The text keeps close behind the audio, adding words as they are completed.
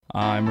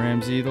I'm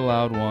Ramsey, the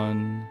loud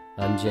one.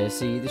 I'm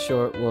Jesse, the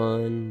short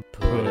one.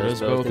 Put us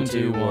both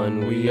into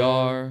one, we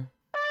are.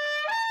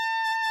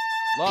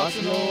 Lots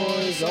of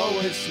noise,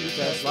 always too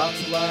fast, lots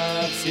of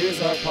laughs.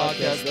 Here's our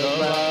podcast, the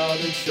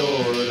loud and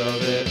short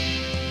of it.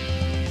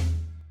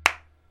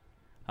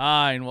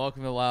 Hi, and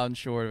welcome to the loud and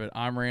short of it.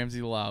 I'm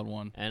Ramsey, the loud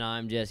one. And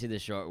I'm Jesse, the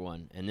short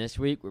one. And this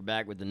week, we're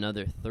back with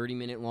another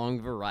 30-minute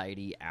long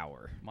variety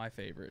hour. My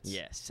favorites.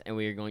 Yes, and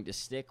we are going to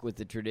stick with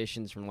the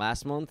traditions from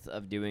last month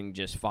of doing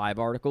just 5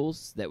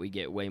 articles that we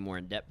get way more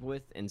in depth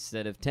with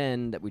instead of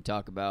 10 that we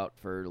talk about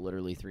for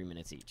literally 3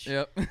 minutes each.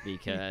 Yep.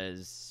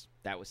 Because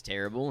that was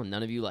terrible and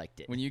none of you liked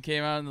it. When you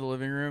came out in the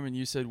living room and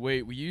you said,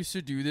 wait, we used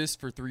to do this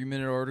for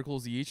 3-minute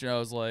articles each, and I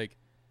was like,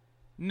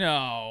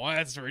 no,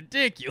 that's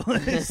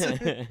ridiculous.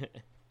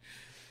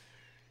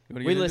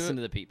 We listen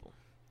to the people.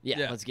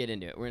 Yeah, let's get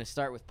into it. We're going to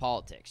start with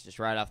politics, just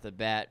right off the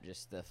bat,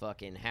 just the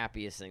fucking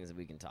happiest things that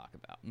we can talk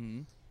about.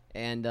 Mm-hmm.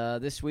 And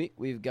this week,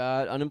 we've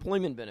got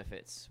unemployment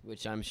benefits,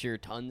 which I'm sure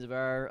tons of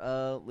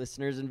our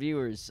listeners and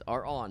viewers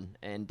are on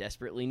and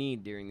desperately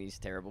need during these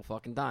terrible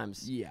fucking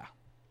times. Yeah.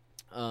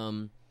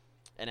 And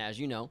as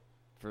you know,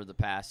 for the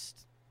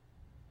past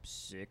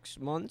 6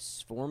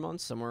 months, 4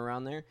 months, somewhere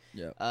around there,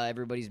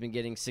 everybody's been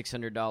getting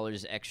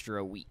 $600 extra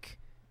a week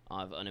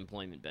of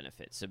unemployment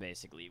benefits. So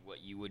basically what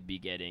you would be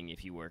getting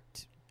if you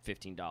worked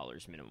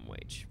 $15 minimum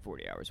wage,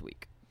 40 hours a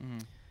week.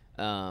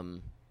 Mm-hmm.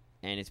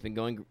 And it's been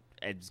going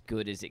as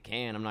good as it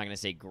can. I'm not going to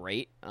say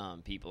great.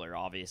 People are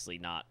obviously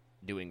not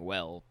doing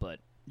well, but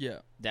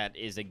that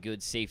is a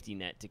good safety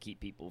net to keep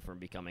people from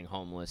becoming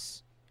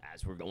homeless,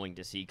 as we're going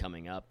to see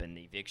coming up, and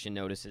the eviction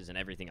notices and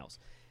everything else.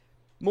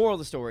 Moral of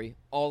the story,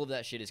 all of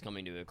that shit is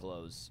coming to a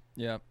close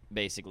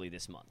basically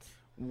this month.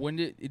 When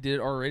did it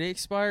already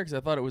expire? Because I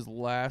thought it was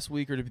last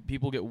week, or did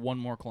people get one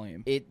more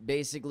claim? It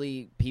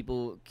basically,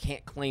 people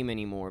can't claim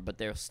anymore, but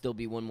there'll still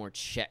be one more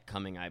check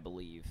coming, I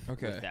believe,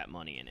 with that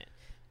money in it.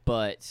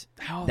 But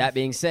that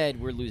being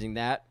said, we're losing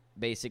that.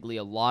 Basically,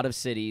 a lot of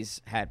cities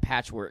had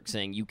patchwork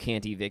saying you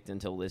can't evict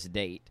until this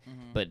date,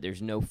 but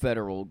there's no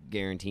federal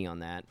guarantee on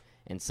that.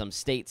 And some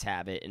states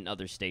have it, and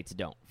other states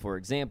don't. For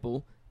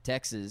example,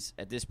 Texas,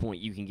 at this point,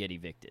 you can get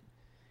evicted.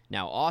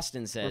 Now,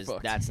 Austin says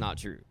that's not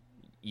true.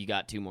 You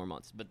got 2 more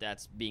months. But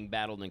that's being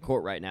battled in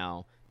court right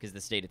now because the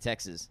state of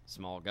Texas,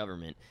 small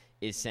government,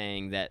 is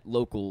saying that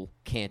local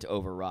can't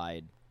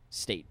override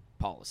state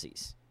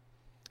policies.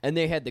 And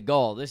they had the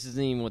gall. This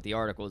isn't even what the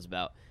article is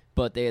about.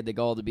 But they had the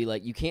gall to be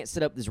like, you can't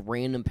set up this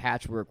random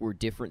patchwork where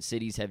different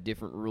cities have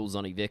different rules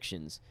on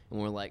evictions.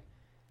 And we're like,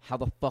 how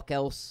the fuck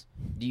else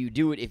do you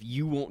do it if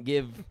you won't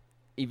give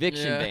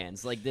eviction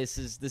bans? Like, this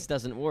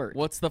doesn't work.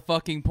 What's the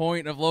fucking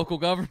point of local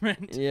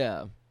government?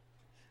 Yeah.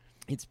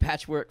 It's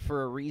patchwork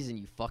for a reason,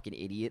 you fucking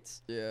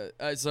idiots. Yeah.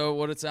 So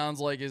what it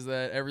sounds like is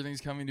that everything's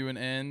coming to an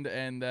end,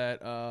 and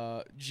that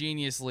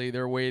geniusly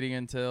they're waiting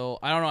until,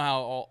 I don't know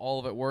how all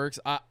of it works.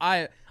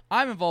 I'm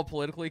involved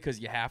politically because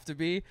you have to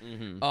be.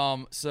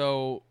 Mm-hmm.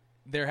 So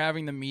they're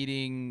having the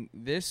meeting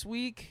this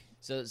week.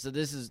 So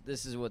this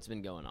is what's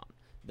been going on.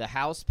 The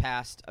House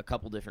passed a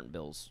couple different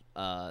bills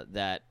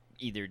that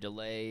either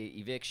delay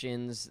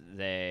evictions,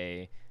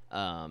 they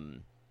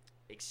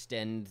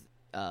extend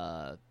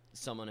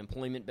some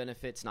unemployment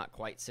benefits, not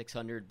quite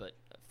 600, but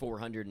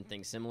 400 and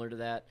things similar to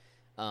that,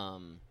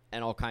 and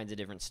all kinds of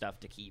different stuff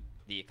to keep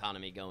the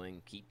economy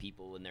going, keep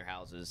people in their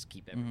houses,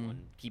 keep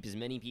everyone, keep as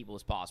many people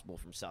as possible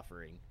from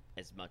suffering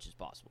as much as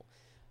possible.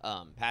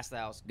 Past the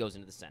House, goes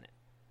into the Senate,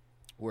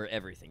 where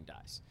everything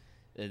dies.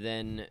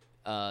 Then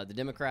the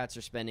Democrats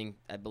are spending,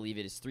 I believe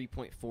it is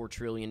 $3.4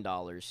 trillion.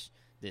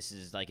 This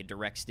is like a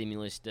direct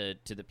stimulus to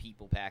the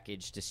people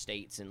package to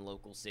states and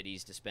local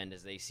cities to spend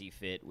as they see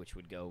fit, which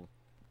would go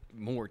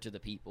more to the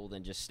people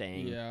than just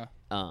staying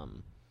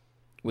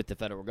with the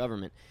federal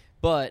government.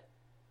 But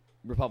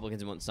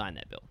Republicans wouldn't sign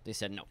that bill. They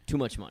said, no, too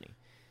much money.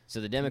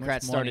 So the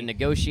Democrats started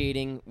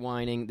negotiating,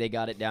 whining. They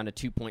got it down to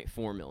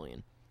 $2.4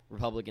 million.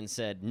 Republicans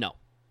said, no,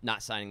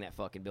 not signing that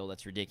fucking bill.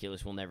 That's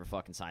ridiculous. We'll never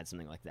fucking sign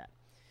something like that.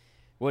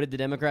 What did the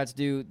Democrats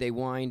do? They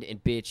whined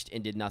and bitched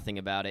and did nothing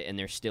about it, and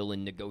they're still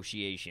in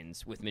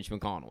negotiations with Mitch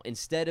McConnell.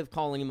 Instead of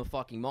calling him a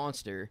fucking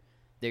monster,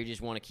 they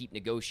just want to keep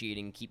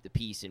negotiating, keep the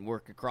peace, and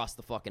work across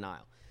the fucking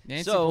aisle.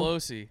 Nancy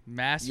Pelosi,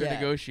 master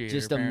negotiator.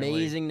 Just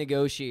amazing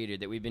negotiator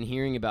that we've been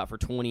hearing about for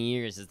 20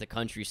 years as the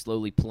country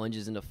slowly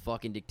plunges into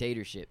fucking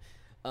dictatorship.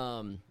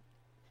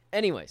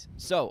 Anyways,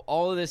 so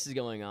all of this is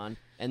going on,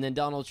 and then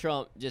Donald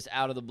Trump just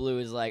out of the blue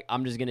is like,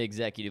 I'm just going to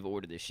executive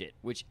order this shit,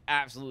 which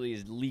absolutely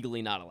is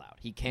legally not allowed.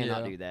 He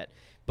cannot do that.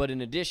 But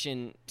in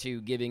addition to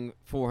giving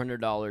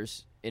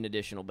 $400 in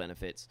additional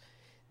benefits,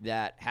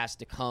 that has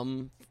to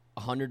come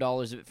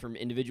 $100 of it from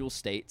individual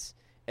states.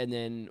 And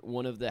then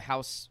one of the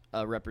House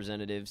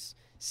representatives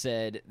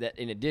said that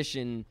in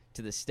addition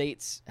to the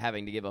states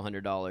having to give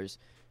 $100,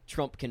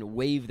 Trump can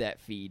waive that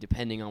fee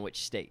depending on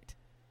which state,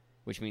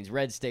 which means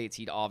red states,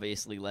 he'd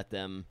obviously let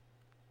them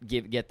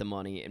get the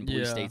money, and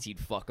blue states he'd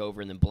fuck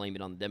over and then blame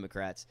it on the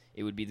Democrats.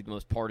 It would be the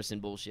most partisan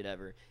bullshit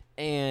ever.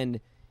 And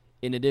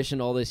in addition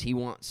to all this, he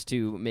wants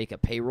to make a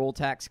payroll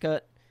tax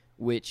cut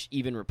which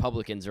even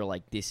Republicans are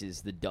like, this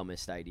is the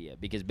dumbest idea.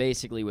 Because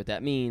basically what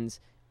that means,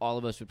 all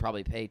of us would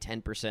probably pay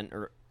 10%,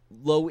 or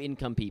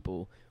low-income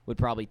people would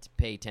probably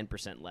pay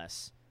 10%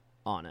 less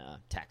on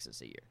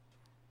taxes a year.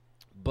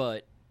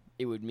 But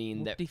it would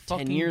mean that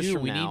 10 years from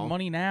now... We need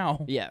money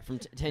now. Yeah, from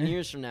 10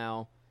 years from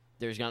now,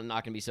 there's not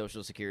going to be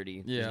Social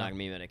Security. Yeah. There's not going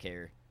to be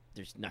Medicare.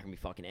 There's not going to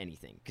be fucking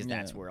anything. Because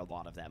that's where a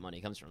lot of that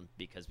money comes from.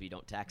 Because we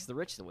don't tax the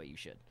rich the way you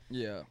should.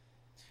 Yeah.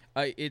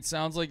 It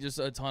sounds like just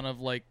a ton of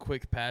like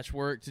quick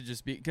patchwork to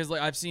just be, because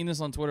like I've seen this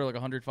on Twitter like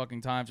 100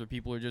 fucking times where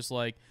people are just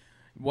like,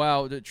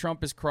 wow,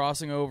 Trump is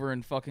crossing over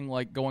and fucking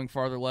like going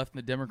farther left than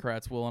the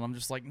Democrats will, and I'm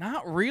just like,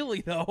 not really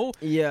though.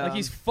 Yeah, like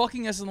he's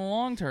fucking us in the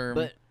long term.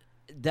 But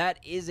that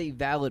is a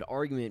valid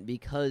argument,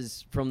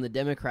 because from the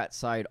Democrat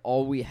side,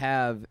 we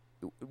have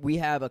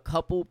a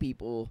couple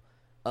people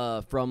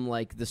from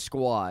like the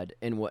Squad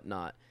and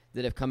whatnot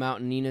that have come out,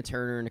 and Nina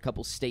Turner and a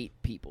couple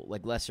state people,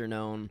 like lesser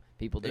known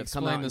people that have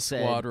come out and said.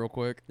 Explain the Squad real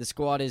quick. The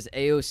Squad is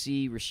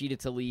AOC, Rashida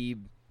Tlaib,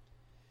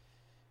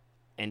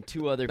 and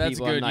two other That's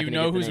people. That's good. You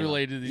know who's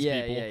related to these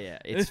people. Yeah.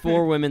 It's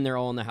 4 women. They're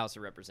all in the House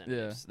of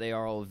Representatives. Yeah. They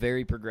are all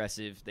very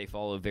progressive. They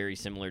follow very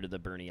similar to the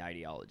Bernie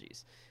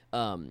ideologies.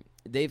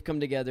 They've come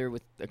together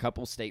with a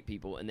couple state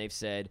people, and they've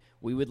said,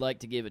 we would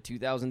like to give a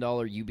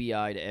 $2,000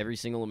 UBI to every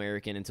single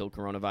American until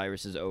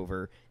coronavirus is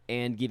over,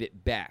 and give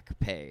it back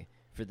pay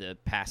for the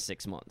past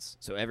 6 months.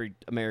 So every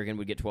American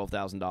would get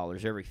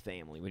 $12,000. Every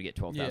family would get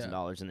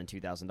 $12,000 and then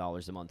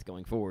 $2,000 a month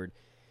going forward.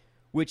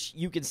 Which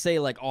you could say,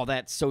 like, oh,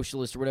 that's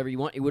socialist or whatever you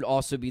want. It would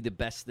also be the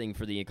best thing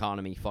for the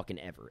economy fucking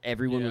ever.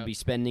 Everyone would be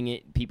spending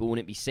it. People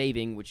wouldn't be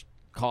saving, which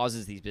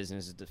causes these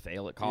businesses to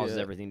fail. It causes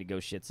everything to go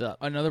shits up.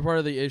 Another part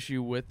of the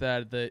issue with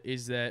that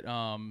is that,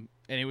 and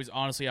it was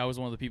honestly, I was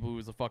one of the people who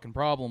was the fucking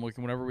problem. Like,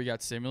 whenever we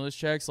got stimulus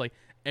checks, like,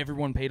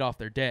 everyone paid off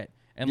their debt.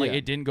 And, like,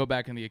 it didn't go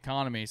back in the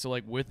economy. So,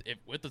 like, with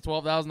the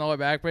 $12,000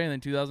 back pay and then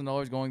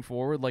 $2,000 going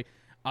forward, like,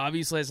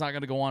 obviously it's not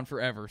going to go on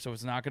forever. So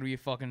it's not going to be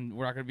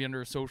we're not going to be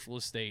under a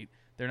socialist state.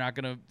 They're not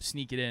going to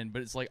sneak it in.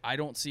 But it's like, I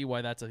don't see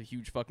why that's a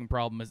huge fucking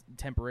problem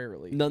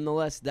temporarily.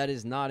 Nonetheless, that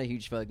is not a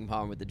huge fucking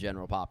problem with the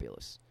general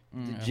populace.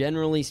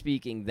 Generally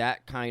speaking,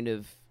 that kind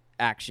of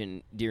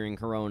action during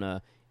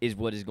Corona is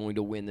what is going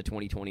to win the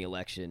 2020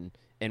 election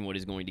and what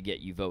is going to get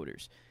you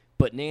voters.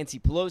 But Nancy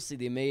Pelosi,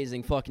 the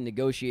amazing fucking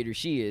negotiator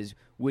she is,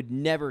 would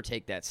never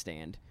take that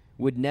stand,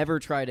 would never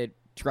try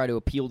to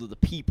appeal to the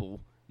people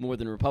more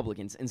than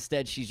Republicans.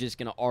 Instead, she's just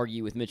going to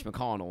argue with Mitch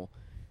McConnell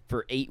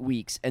for 8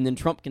 weeks, and then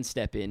Trump can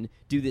step in,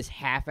 do this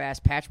half-ass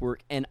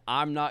patchwork, and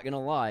I'm not going to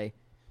lie,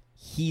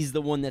 he's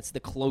the one that's the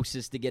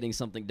closest to getting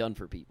something done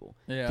for people.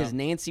 Because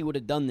Nancy would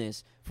have done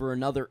this for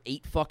another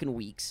 8 fucking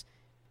weeks.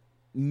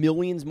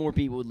 Millions more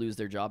people would lose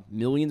their job.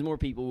 Millions more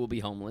people will be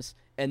homeless.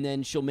 And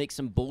then she'll make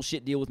some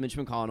bullshit deal with Mitch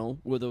McConnell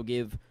where they'll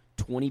give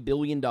 $20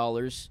 billion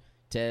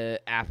to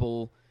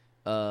Apple,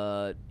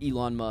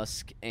 Elon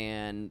Musk,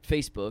 and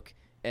Facebook.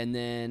 And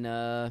then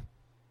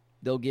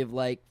they'll give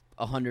like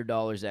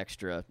 $100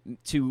 extra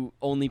to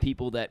only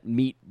people that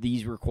meet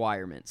these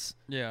requirements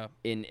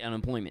in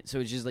unemployment.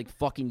 So it's just like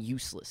fucking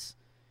useless.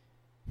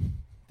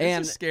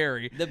 And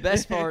scary. The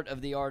best part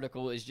of the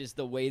article is just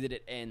the way that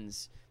it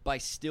ends by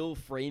still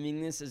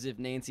framing this as if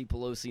Nancy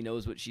Pelosi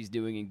knows what she's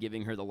doing and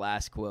giving her the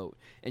last quote.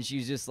 And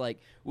she's just like,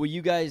 well,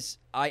 you guys,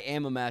 I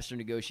am a master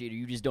negotiator.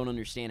 You just don't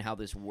understand how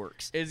this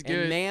works. It's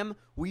good. And ma'am,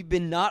 we've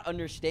been not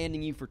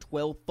understanding you for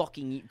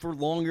for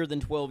longer than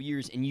 12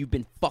 years, and you've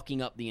been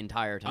fucking up the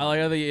entire time. I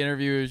like how the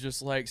interview is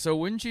just like, so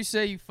wouldn't you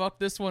say you fucked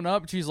this one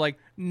up? She's like,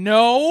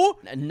 no.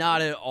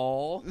 Not at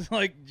all.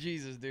 Like,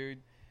 Jesus, dude.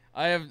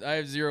 I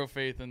have zero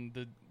faith in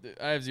Democrats.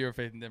 I have zero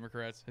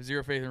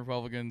faith in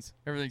Republicans.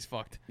 Everything's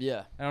fucked.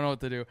 Yeah. I don't know what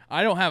to do.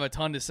 I don't have a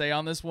ton to say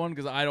on this one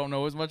because I don't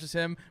know as much as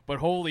him, but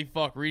holy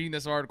fuck, reading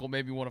this article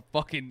made me want to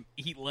fucking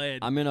eat lead.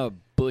 I'm going to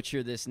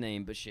butcher this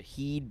name, but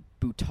Shahid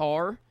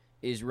Buttar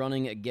is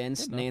running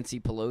against Nancy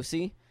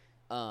Pelosi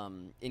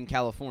in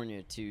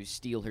California to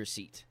steal her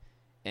seat.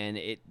 And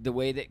the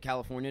way that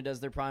California does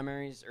their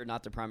primaries, or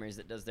not their primaries,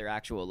 that does their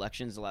actual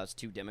elections, allows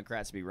 2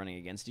 Democrats to be running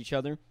against each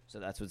other. So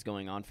that's what's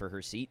going on for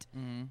her seat.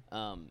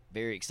 Mm-hmm.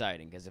 Very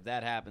exciting, because if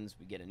that happens,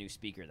 we get a new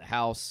Speaker of the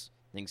House.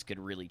 Things could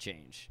really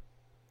change.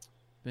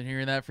 Been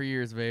hearing that for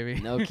years, baby.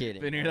 No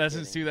kidding. Been hearing that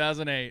since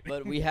 2008.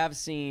 But we have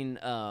seen,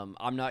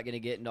 I'm not going to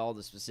get into all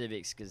the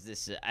specifics, because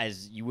this,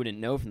 as you wouldn't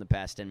know from the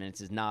past 10 minutes,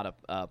 is not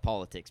a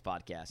politics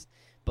podcast.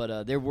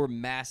 But there were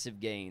massive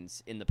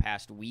gains in the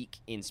past week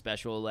in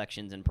special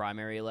elections and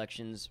primary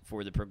elections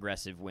for the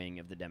progressive wing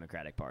of the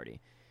Democratic Party.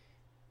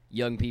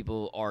 Young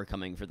people are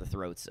coming for the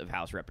throats of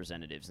House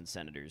representatives and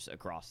senators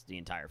across the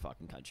entire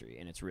fucking country,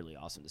 and it's really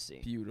awesome to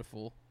see.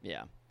 Beautiful.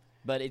 Yeah.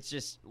 But it's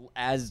just,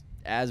 as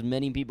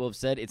many people have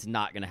said, it's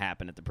not going to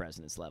happen at the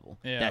president's level.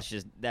 Yeah.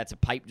 That's a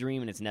pipe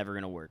dream, and it's never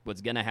going to work.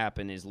 What's going to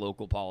happen is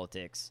local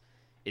politics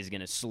is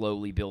going to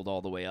slowly build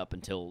all the way up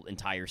until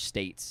entire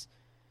states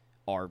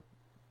are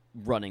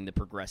running the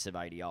progressive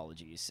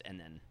ideologies,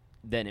 and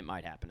then it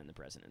might happen in the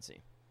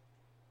presidency.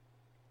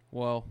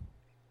 Well,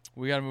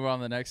 we got to move on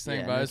to the next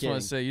thing, but I just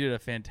want to say you did a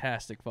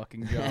fantastic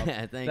fucking job.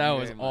 Thank that you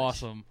was very much.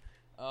 awesome.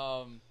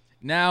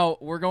 Now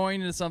we're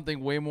going into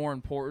something way more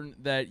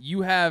important that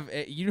you have.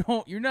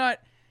 You're not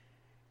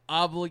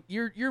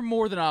You're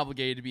more than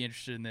obligated to be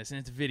interested in this, and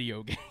it's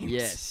video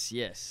games.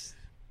 Yes.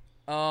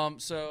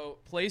 So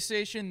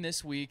PlayStation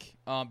this week,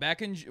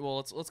 back in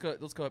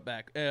let's go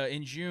back.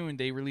 In June,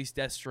 they released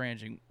Death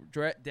Stranding,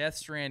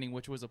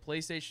 which was a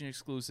PlayStation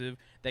exclusive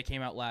that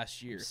came out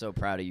last year. So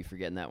proud of you for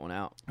getting that one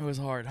out. It was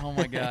hard. Oh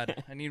my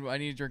god, I need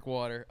to drink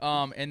water.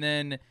 And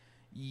then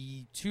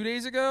 2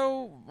 days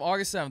ago,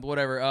 August 7th,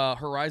 whatever.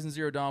 Horizon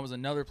Zero Dawn was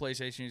another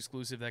PlayStation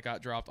exclusive that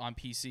got dropped on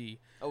PC.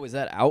 Oh, is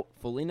that out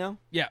fully now?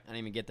 Yeah, I didn't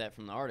even get that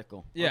from the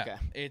article. Yeah, okay.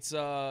 It's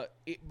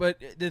but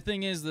the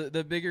thing is,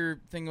 the bigger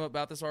thing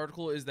about this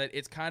article is that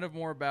it's kind of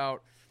more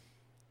about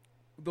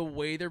the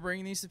way they're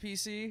bringing these to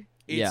PC.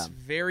 It's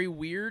very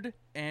weird,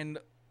 and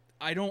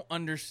I don't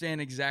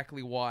understand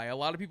exactly why. A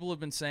lot of people have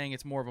been saying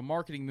it's more of a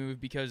marketing move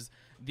because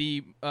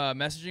the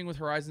messaging with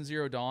Horizon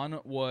Zero Dawn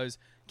was,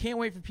 "Can't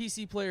wait for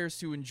PC players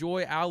to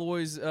enjoy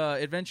Alloy's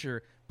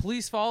adventure.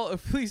 Please follow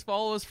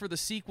us for the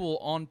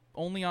sequel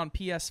only on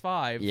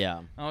PS5."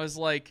 Yeah. I was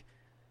like,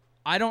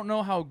 I don't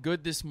know how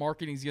good this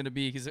marketing is going to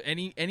be because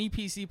any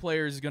PC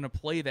player is going to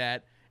play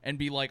that and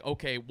be like,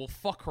 okay, well,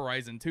 fuck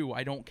Horizon 2.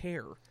 I don't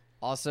care.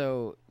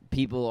 Also,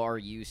 people are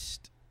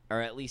used, or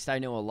at least I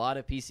know a lot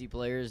of PC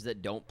players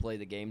that don't play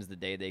the games the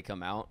day they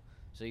come out.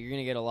 So you're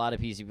going to get a lot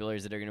of PC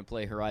players that are going to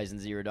play Horizon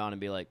Zero Dawn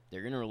and be like,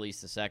 they're going to release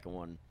the second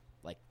one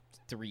like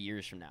 3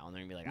 years from now. And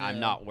they're going to be like,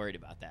 I'm not worried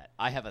about that.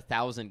 I have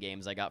 1,000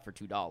 games I got for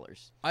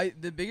 $2.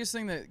 The biggest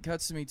thing that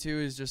cuts to me, too,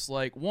 is just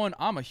like, one,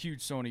 I'm a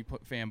huge Sony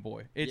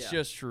fanboy. It's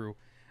just true.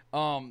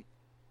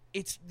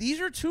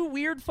 These are two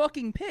weird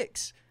fucking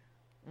picks.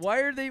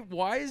 Why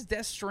is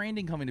Death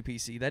Stranding coming to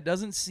PC?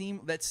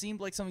 That seemed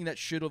like something that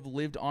should have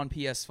lived on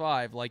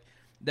PS5. Like,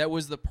 that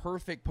was the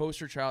perfect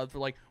poster child for,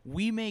 like,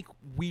 we make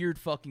weird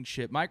fucking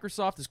shit.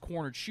 Microsoft is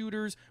cornered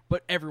shooters,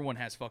 but everyone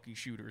has fucking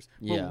shooters.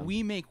 But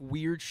we make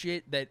weird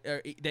shit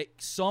that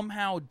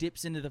somehow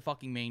dips into the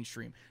fucking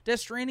mainstream. Death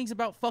Stranding's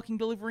about fucking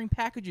delivering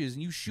packages,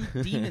 and you shoot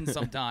demons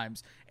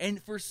sometimes.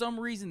 And for some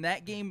reason,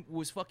 that game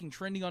was fucking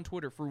trending on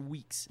Twitter for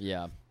weeks.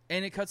 Yeah.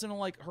 And it cuts into,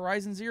 like,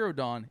 Horizon Zero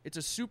Dawn. It's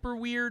a super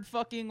weird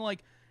fucking,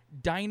 like,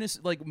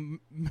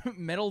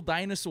 metal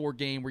dinosaur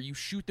game where you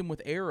shoot them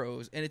with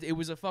arrows, and it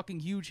was a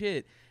fucking huge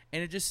hit.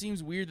 And it just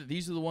seems weird that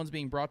these are the ones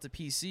being brought to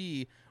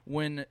PC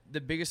when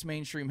the biggest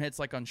mainstream hits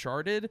like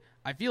Uncharted.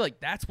 I feel like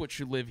that's what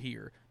should live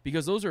here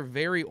because those are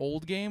very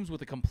old games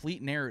with a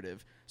complete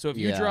narrative. So if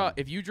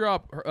you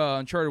drop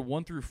Uncharted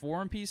 1 through 4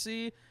 on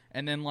PC,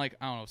 and then like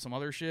I don't know some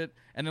other shit,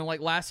 and then like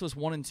Last of Us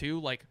 1 and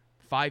 2 like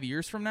 5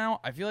 years from now,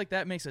 I feel like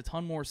that makes a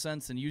ton more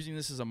sense than using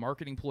this as a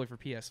marketing ploy for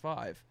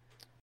PS5.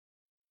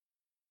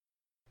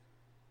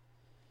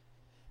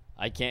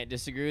 I can't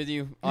disagree with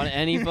you on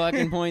any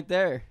fucking point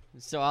there.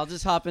 So I'll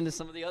just hop into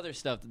some of the other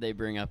stuff that they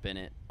bring up in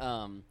it.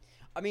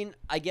 I mean,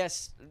 I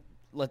guess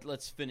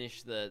let's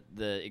finish the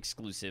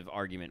exclusive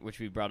argument, which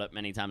we've brought up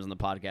many times on the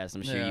podcast.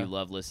 I'm sure you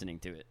love listening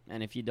to it.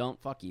 And if you don't,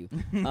 fuck you.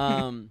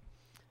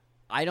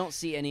 I don't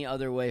see any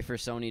other way for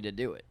Sony to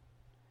do it.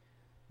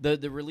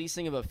 The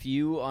releasing of a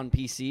few on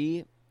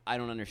PC, I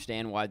don't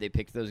understand why they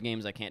picked those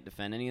games. I can't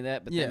defend any of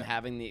that. But then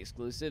having the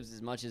exclusives,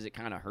 as much as it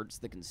kind of hurts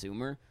the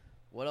consumer,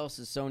 what else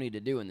is Sony to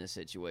do in this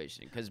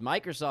situation? Because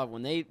Microsoft,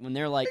 when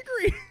they're like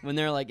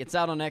it's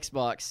out on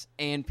Xbox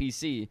and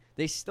PC,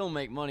 they still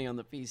make money on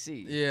the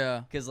PC.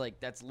 Yeah. Because like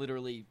that's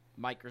literally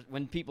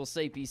when people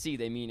say PC,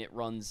 they mean it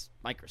runs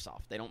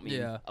Microsoft. They don't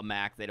mean a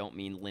Mac. They don't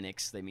mean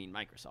Linux. They mean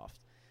Microsoft,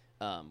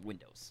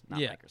 Windows,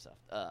 not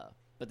Microsoft.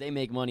 But they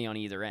make money on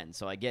either end,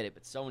 so I get it.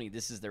 But Sony,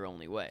 this is their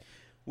only way.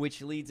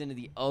 Which leads into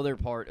the other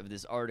part of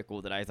this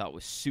article that I thought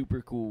was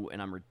super cool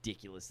and I'm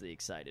ridiculously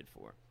excited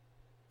for.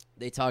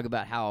 They talk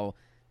about how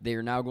they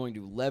are now going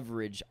to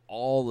leverage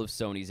all of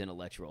Sony's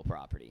intellectual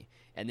property.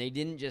 And they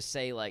didn't just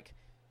say, like,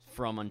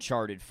 from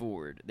Uncharted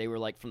forward. They were,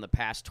 like, from the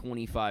past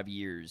 25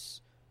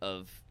 years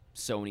of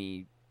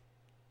Sony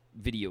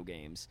video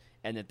games.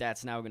 And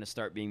that's now going to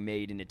start being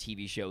made into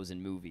TV shows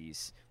and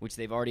movies, which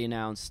they've already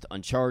announced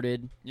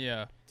Uncharted.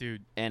 Yeah,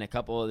 dude. And a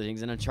couple other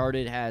things. And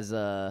Uncharted has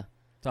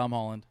Tom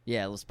Holland.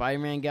 Yeah, the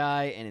Spider-Man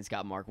guy, and it's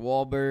got Mark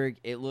Wahlberg.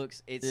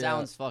 It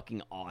sounds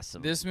fucking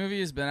awesome. This movie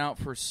has been out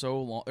for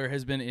so long, or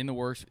has been in the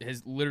works,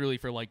 has literally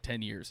for like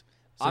 10 years.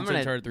 I'm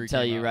going to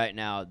tell you right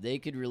now, they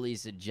could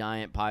release a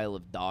giant pile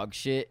of dog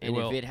shit, and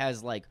if it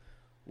has like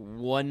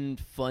one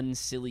fun,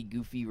 silly,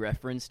 goofy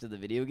reference to the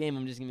video game,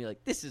 I'm just going to be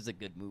like, this is a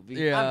good movie.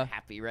 Yeah. I'm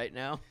happy right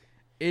now.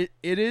 It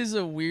is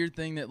a weird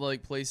thing that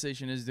like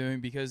PlayStation is doing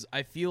because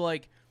I feel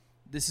like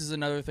this is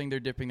another thing they're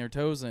dipping their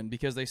toes in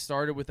because they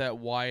started with that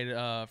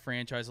wide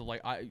franchise of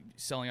like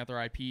selling out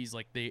their IPs.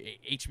 Like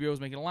HBO is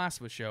making a Last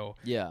of Us show.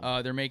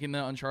 Yeah. They're making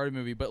the Uncharted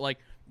movie, but like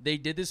they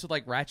did this with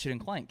like Ratchet and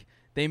Clank.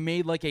 They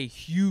made like a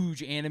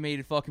huge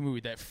animated fucking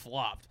movie that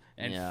flopped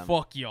and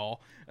fuck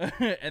y'all.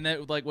 And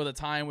that like with a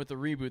tie-in with the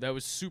reboot that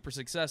was super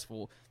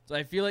successful. So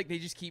I feel like they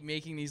just keep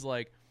making these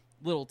like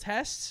little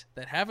tests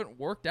that haven't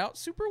worked out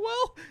super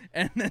well,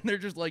 and then they're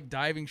just like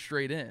diving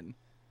straight in.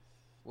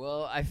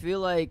 Well, I feel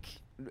like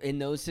in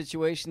those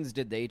situations,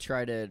 did they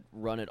try to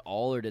run it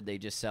all, or did they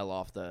just sell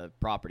off the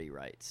property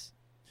rights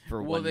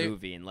for one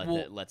movie and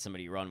let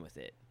somebody run with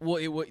it?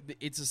 Well,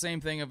 it's the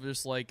same thing of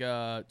just like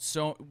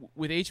so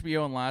with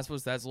HBO and Last of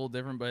Us, that's a little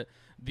different. But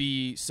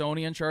the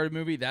Sony Uncharted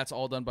movie, that's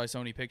all done by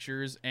Sony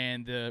Pictures,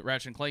 and the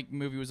Ratchet and Clank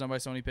movie was done by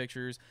Sony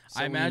Pictures.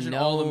 So I imagine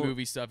all the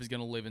movie stuff is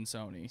going to live in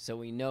Sony. So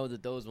we know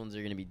that those ones are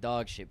going to be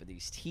dog shit, but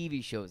these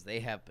TV shows, they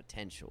have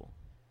potential.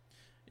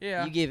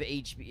 Yeah, you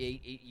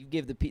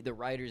give the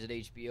writers at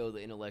HBO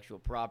the intellectual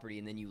property,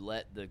 and then you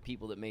let the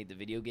people that made the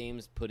video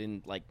games put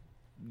in like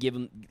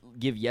give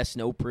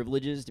yes/no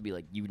privileges to be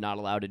like, you're not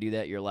allowed to do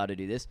that, you're allowed to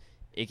do this.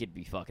 It could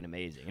be fucking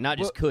amazing, and not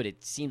just could.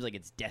 It seems like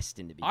it's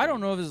destined to be. I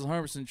don't know if this is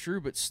 100% true,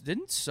 but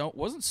didn't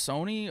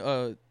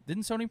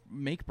Sony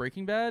make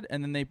Breaking Bad,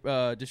 and then they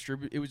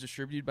it was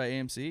distributed by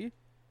AMC?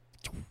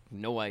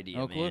 No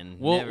idea, man.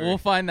 We'll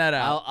find that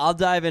out. I'll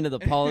dive into the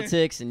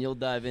politics, and you'll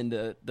dive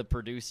into the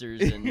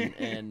producers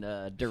and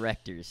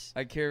directors.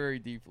 I care very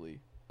deeply.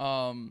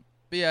 But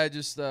yeah,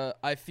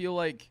 I feel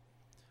like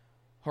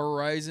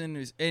Horizon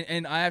is,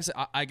 and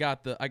I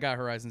got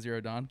Horizon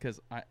Zero Dawn because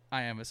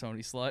I am a Sony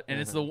slut, and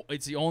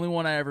it's the only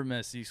one I ever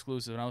missed, the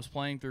exclusive. And I was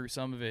playing through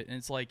some of it, and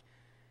it's like,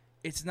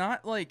 it's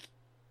not like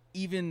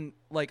even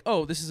like,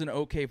 oh, this is an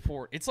okay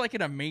port. It's like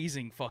an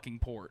amazing fucking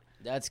port.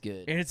 That's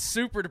good. And it's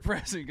super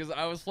depressing because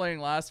I was playing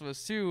Last of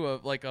Us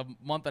 2 like a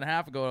month and a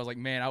half ago, and I was like,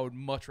 man, I would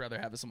much rather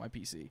have this on my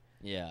PC.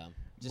 Yeah,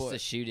 the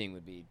shooting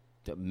would be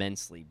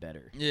immensely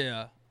better.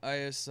 Yeah,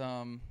 I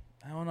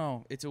don't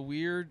know. It's a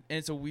weird.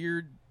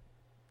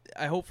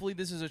 Hopefully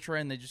this is a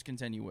trend they just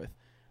continue with,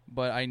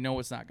 but I know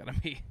it's not gonna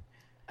be.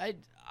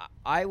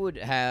 I would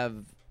have.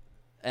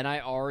 And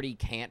I already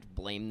can't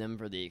blame them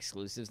for the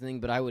exclusives thing,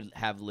 but I would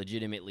have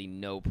legitimately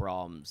no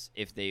problems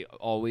if they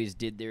always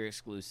did their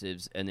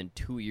exclusives and then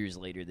 2 years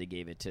later they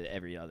gave it to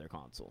every other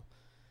console.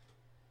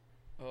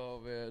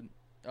 Oh, man.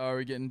 Are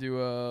we getting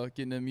to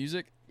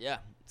music? Yeah,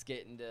 let's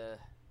get into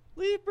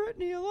Leave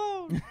Britney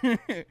Alone.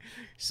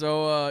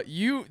 So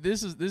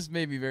this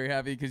made me very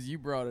happy because you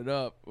brought it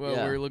up while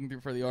we were looking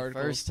through for the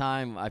article. First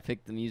time I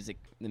picked the music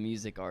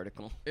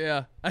article.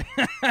 Yeah, I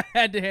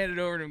had to hand it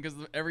over to him because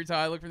every time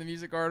I look for the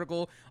music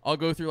article, I'll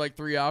go through like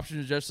 3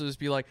 options just to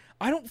be like,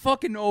 I don't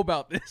fucking know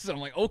about this. And I'm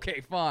like, okay,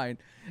 fine.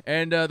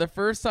 And the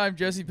first time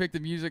Jesse picked the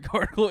music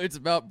article, it's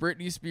about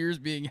Britney Spears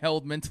being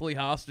held mentally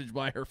hostage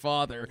by her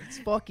father. It's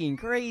fucking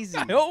crazy.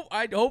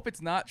 I hope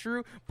it's not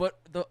true, but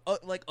the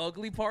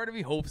ugly part of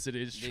me hopes it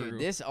is true. Dude,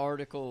 this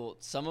article,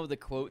 some of the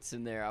quotes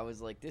in there, I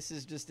was like, this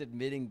is just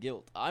admitting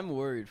guilt. I'm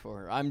worried for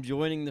her. I'm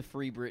joining the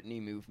Free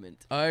Britney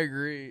movement. I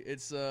agree.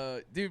 It's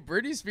dude,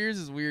 Britney Spears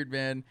is weird,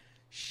 man.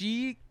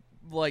 She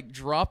like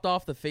dropped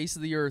off the face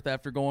of the earth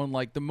after going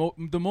like the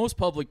most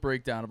public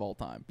breakdown of all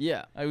time.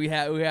 Yeah, we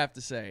have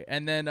to say.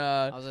 And then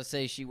I was gonna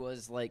say she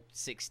was like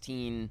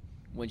 16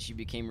 when she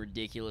became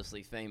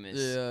ridiculously famous.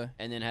 Yeah,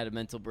 and then had a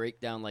mental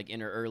breakdown like in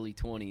her early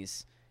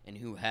 20s. And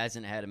who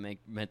hasn't had a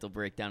mental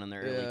breakdown in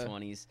their early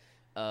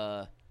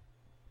 20s?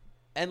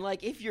 And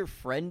like if your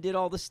friend did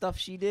all the stuff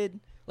she did.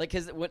 Like,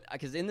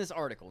 because in this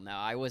article, now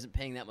I wasn't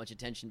paying that much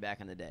attention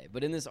back in the day,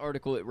 but in this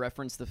article it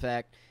referenced the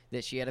fact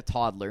that she had a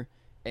toddler,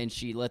 and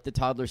she let the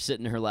toddler sit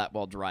in her lap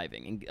while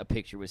driving, and a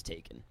picture was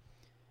taken.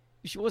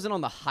 She wasn't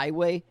on the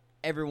highway.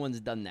 Everyone's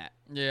done that.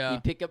 Yeah.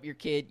 You pick up your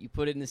kid, you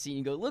put it in the seat, and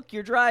you go, look,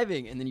 you're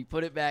driving, and then you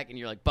put it back, and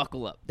you're like,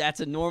 buckle up.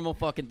 That's a normal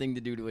fucking thing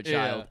to do to a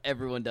child. Yeah.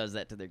 Everyone does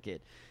that to their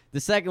kid.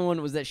 The second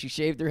one was that she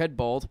shaved her head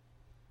bald.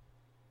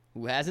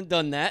 Who hasn't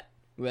done that?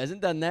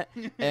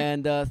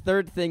 And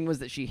third thing was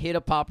that she hit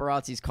a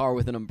paparazzi's car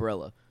with an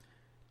umbrella.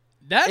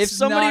 That's if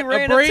somebody not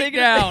ran a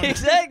breakdown.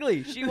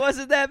 Exactly. She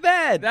wasn't that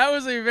bad. That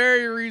was a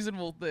very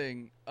reasonable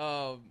thing.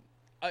 To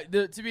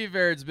be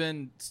fair, it's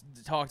been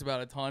talked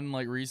about a ton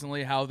like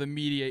recently how the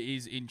media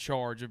is in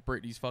charge of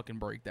Britney's fucking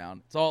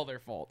breakdown. It's all their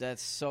fault.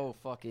 That's so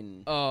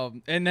fucking...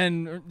 And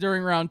then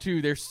during round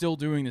 2, they're still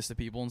doing this to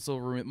people and still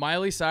ruining it.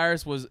 Miley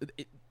Cyrus was...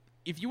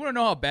 If you want to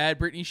know how bad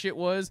Britney shit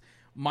was...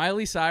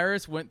 Miley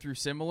Cyrus went through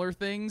similar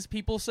things,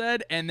 people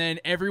said, and then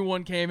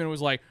everyone came and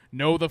was like,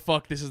 no, the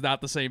fuck, this is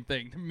not the same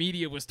thing. The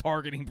media was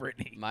targeting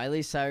Britney.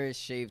 Miley Cyrus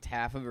shaved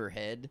half of her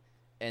head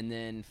and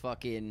then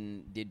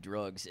fucking did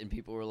drugs, and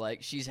people were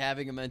like, she's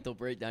having a mental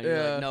breakdown.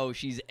 You're like, no,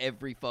 she's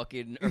every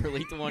fucking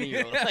early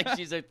 20-year-old. Like,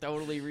 she's a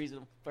totally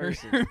reasonable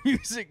person. Her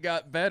music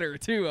got better,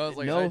 too. I was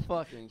like, no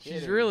fucking kidding.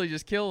 She's really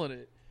just killing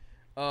it.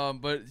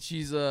 But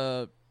she's...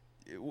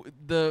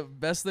 the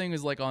best thing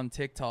is like on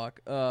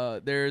TikTok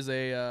there's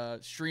a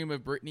stream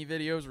of Britney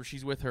videos where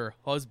she's with her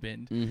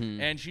husband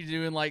and she's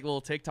doing like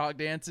little TikTok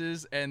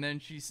dances, and then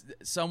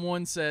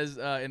someone says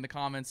in the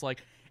comments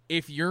like,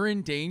 if you're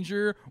in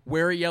danger,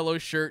 wear a yellow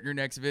shirt in your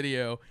next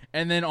video.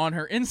 And then on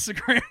her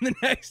Instagram the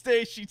next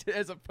day, she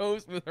has a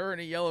post with her in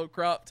a yellow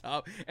crop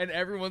top, and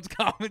everyone's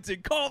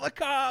commenting, call the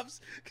cops,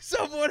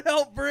 someone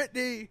help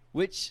Britney.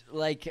 Which,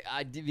 like,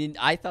 I mean,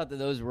 I thought that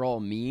those were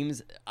all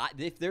memes.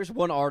 If there's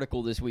one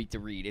article this week to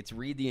read, it's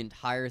read the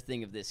entire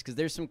thing of this, because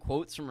there's some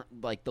quotes from,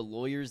 like, the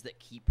lawyers that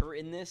keep her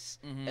in this,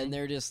 and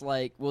they're just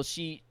like, well,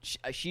 she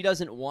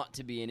doesn't want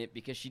to be in it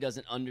because she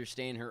doesn't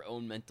understand her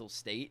own mental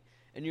state.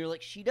 And you're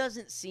like, she's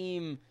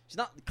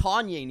not,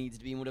 Kanye needs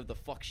to be in whatever the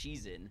fuck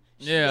she's in.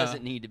 She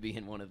doesn't need to be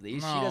in one of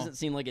these. No. She doesn't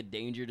seem like a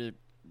danger to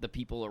the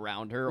people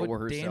around her what or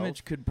herself. What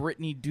damage could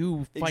Britney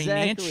do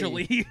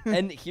financially? Exactly.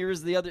 And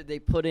here's the other, they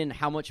put in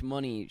how much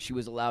money she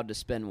was allowed to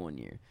spend one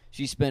year.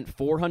 She spent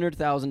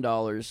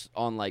 $400,000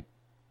 on, like,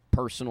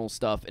 personal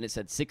stuff, and it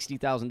said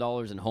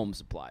 $60,000 in home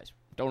supplies.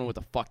 Don't know what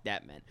the fuck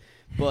that meant.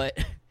 But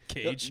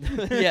Cage.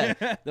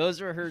 yeah,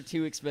 those are her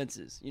two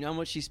expenses. You know how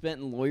much she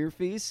spent in lawyer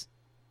fees?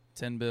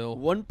 10 bill.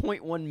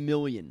 1.1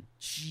 million.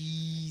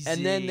 Jesus.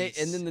 And then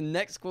the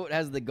next quote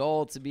has the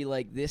gall to be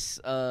like, this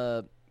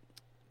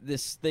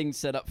thing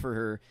set up for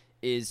her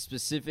is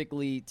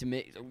specifically to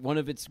make, one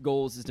of its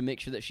goals is to make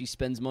sure that she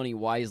spends money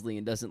wisely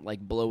and doesn't, like,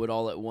 blow it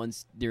all at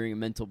once during a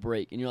mental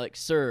break. And you're like,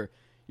 sir,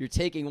 you're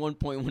taking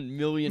 $1.1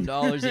 million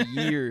a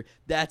year.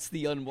 That's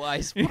the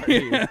unwise part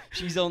here.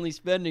 She's only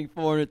spending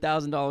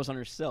 $400,000 on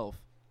herself.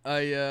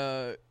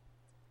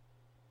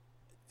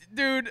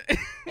 Dude.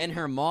 And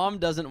her mom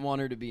doesn't want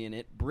her to be in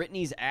it.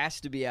 Britney's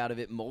asked to be out of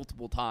it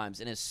multiple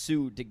times and has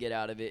sued to get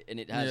out of it, and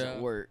it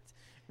hasn't worked.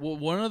 Well,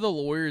 one of the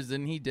lawyers,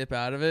 didn't he dip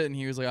out of it, and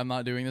he was like, I'm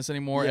not doing this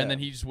anymore, and then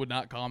he just would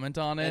not comment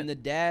on it? And the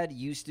dad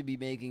used to be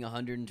making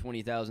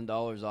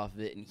 $120,000 off of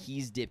it, and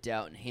he's dipped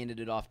out and handed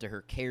it off to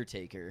her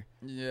caretaker.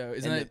 Yeah,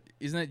 isn't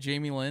that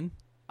Jamie Lynn?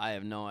 I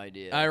have no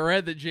idea. I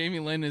read that Jamie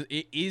Lynn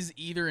is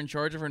either in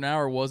charge of her now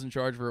or was in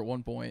charge of her at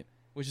one point,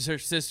 which is her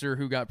sister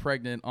who got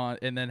pregnant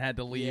and then had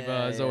to leave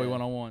Zoe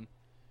 101.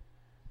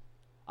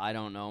 I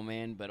don't know,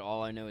 man, but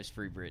all I know is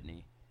free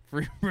Britney.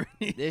 Free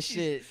Britney. This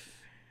shit...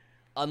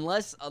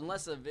 Unless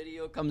a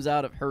video comes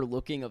out of her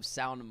looking of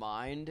sound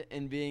mind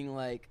and being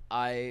like,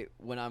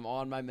 when I'm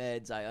on my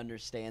meds, I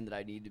understand that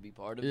I need to be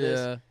part of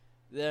this.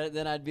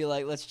 Then I'd be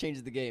like, let's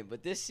change the game.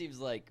 But this seems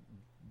like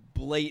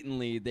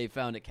blatantly they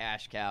found a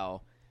cash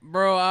cow.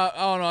 Bro, I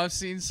don't know. I've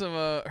seen some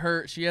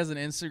her. She has an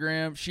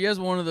Instagram. She has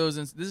one of those.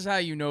 This is how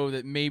you know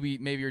that maybe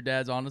your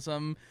dad's onto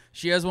something.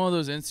 She has one of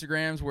those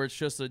Instagrams where it's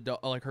just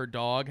like her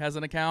dog has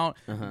an account,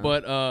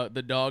 but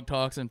the dog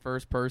talks in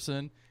first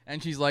person.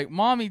 And she's like,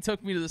 Mommy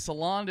took me to the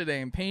salon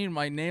today and painted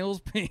my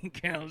nails pink.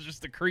 And it was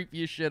just the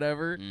creepiest shit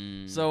ever.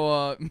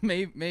 So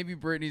maybe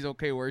Britney's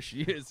okay where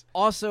she is.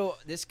 Also,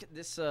 this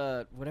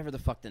whatever the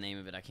fuck the name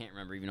of it, I can't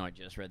remember, even though I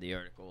just read the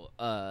article,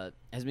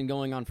 has been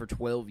going on for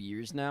 12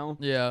 years now.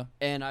 Yeah.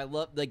 And I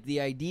love, like,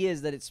 the idea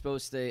is that it's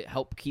supposed to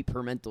help keep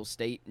her mental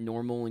state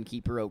normal and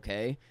keep her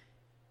okay.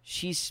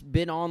 She's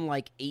been on,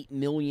 like, 8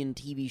 million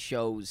TV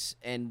shows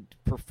and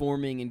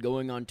performing and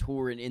going on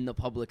tour and in the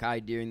public eye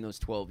during those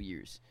 12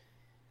 years.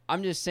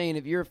 I'm just saying,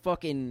 if you're a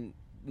fucking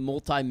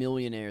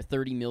multi-millionaire,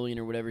 30 million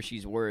or whatever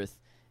she's worth,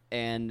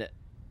 and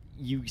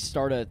you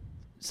start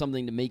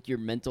something to make your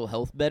mental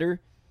health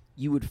better,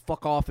 you would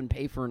fuck off and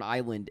pay for an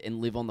island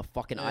and live on the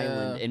fucking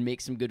island and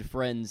make some good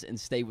friends and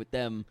stay with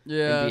them.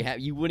 Yeah.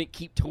 And you wouldn't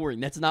keep touring.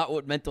 That's not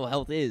what mental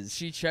health is.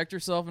 She checked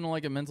herself into,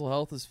 like, a mental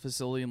health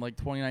facility in, like,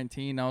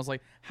 2019. And I was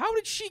like, how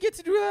did she get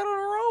to do that on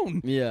her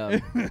own?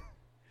 Yeah.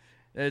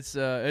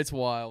 It's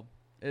wild.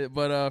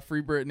 But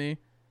free Britney.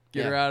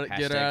 Get her out of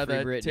that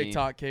Britney.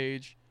 TikTok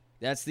cage.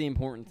 That's the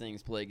important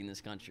things plaguing this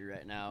country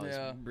right now. Is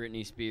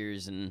Britney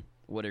Spears and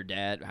what her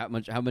dad, how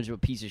much of a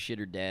piece of shit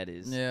her dad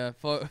is. Yeah,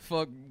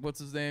 fuck what's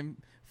his name?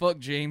 Fuck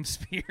James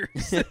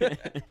Spears.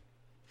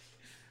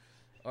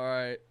 All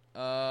right,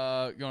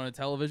 going to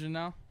television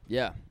now?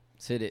 Yeah,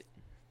 let's hit it.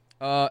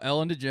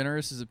 Ellen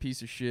DeGeneres is a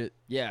piece of shit.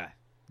 Yeah,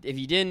 if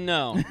you didn't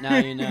know, now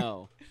you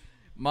know.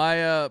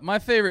 My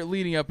favorite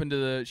leading up into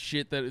the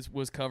shit that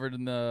was covered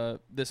in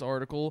this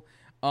article.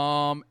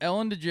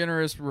 Ellen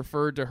DeGeneres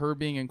referred to her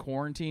being in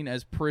quarantine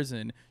as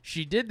prison.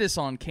 She did this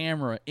on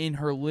camera in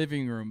her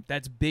living room.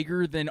 That's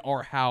bigger than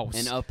our house.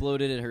 And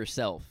uploaded it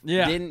herself.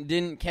 Yeah.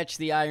 Didn't catch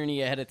the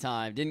irony ahead of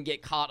time. Didn't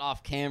get caught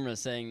off camera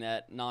saying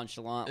that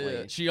nonchalantly.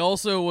 Yeah. She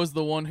also was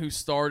the one who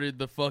started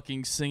the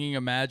fucking Singing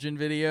Imagine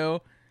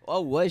video.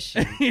 Oh, was she?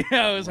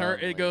 Yeah, it was her.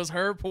 It goes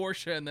her,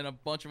 Portia, and then a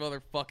bunch of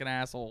other fucking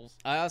assholes.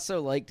 I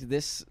also liked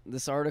this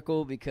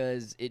article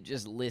because it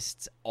just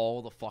lists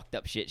all the fucked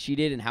up shit she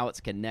did and how it's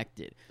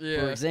connected. Yeah.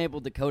 For example,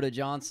 Dakota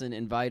Johnson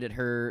invited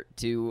her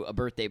to a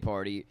birthday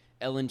party.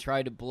 Ellen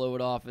tried to blow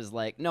it off as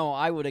like, no,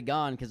 I would have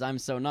gone because I'm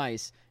so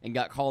nice, and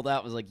got called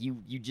out. Was like, you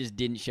just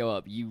didn't show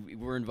up. You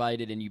were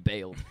invited and you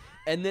bailed.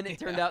 And then it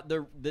turned out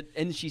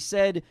and she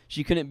said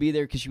she couldn't be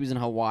there because she was in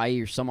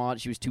Hawaii or some odd.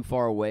 She was too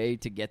far away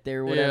to get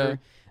there or whatever. Yeah.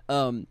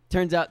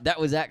 Turns out that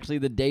was actually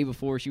the day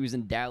before she was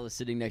in Dallas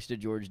sitting next to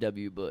George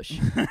W. Bush.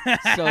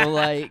 So,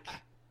 like,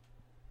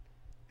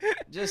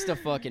 Just a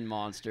fucking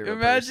monster. Of a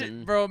Imagine,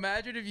 person. bro.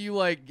 Imagine if you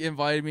like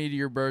invited me to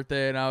your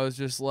birthday and I was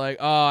just like,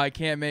 "Oh, I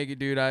can't make it,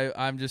 dude. I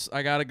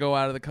gotta go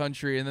out of the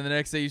country." And then the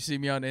next day you see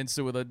me on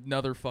Insta with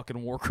another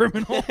fucking war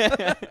criminal.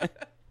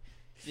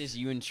 Just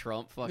you and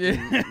Trump fucking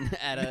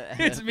at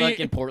a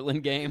fucking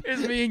Portland game.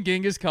 It's me and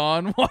Genghis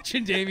Khan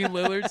watching Damian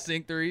Lillard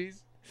sink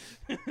threes.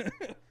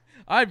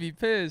 I'd be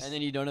pissed. And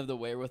then you don't have the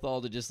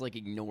wherewithal to just like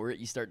ignore it.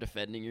 You start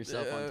defending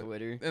yourself on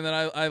Twitter. And then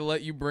I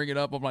let you bring it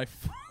up on my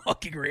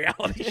fucking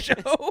reality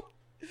show.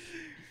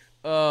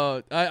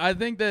 I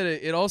think that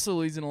it also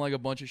leads into like a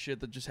bunch of shit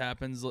that just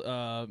happens in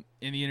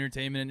the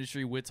entertainment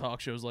industry with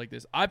talk shows like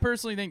this. I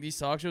personally think these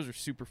talk shows are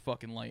super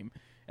fucking lame.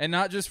 And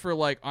not just for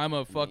like I'm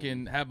a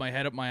fucking have my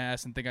head up my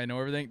ass and think I know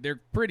everything. They're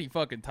pretty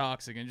fucking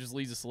toxic and just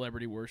leads to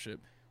celebrity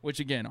worship, which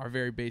again are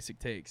very basic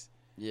takes.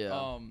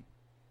 Yeah.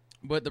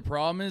 But the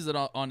problem is that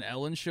on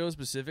Ellen's show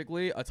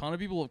specifically, a ton of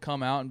people have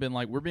come out and been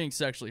like, we're being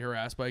sexually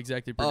harassed by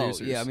executive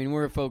producers. Oh, yeah. I mean,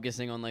 we're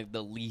focusing on like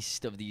the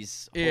least of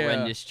these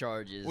horrendous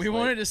charges. We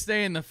wanted to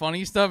stay in the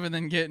funny stuff and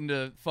then get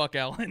into fuck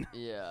Ellen.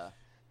 Yeah.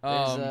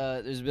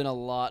 There's been a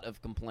lot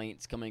of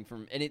complaints coming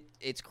from, and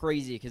it's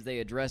crazy because they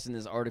address in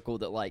this article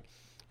that like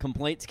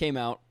complaints came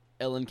out.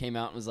 Ellen came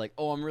out and was like,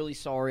 "Oh, I'm really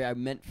sorry. I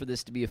meant for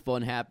this to be a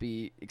fun,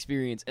 happy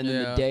experience." And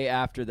then the day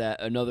after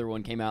that, another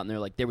one came out and they're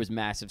like, "There was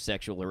massive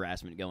sexual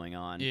harassment going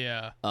on."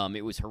 Yeah.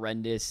 It was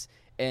horrendous.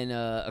 And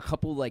a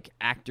couple like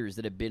actors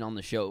that had been on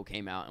the show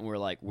came out and were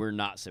like, "We're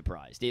not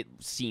surprised. It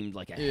seemed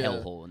like a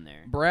hellhole in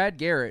there." Brad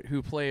Garrett,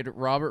 who played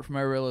Robert from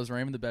Everybody Loves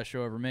Raymond, the best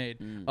show ever made,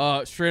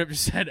 straight up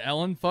just said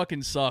Ellen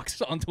fucking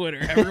sucks on Twitter.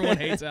 Everyone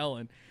hates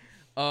Ellen.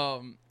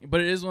 But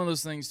it is one of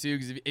those things too,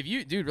 because if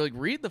you, dude, like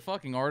read the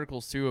fucking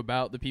articles too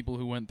about the people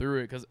who went through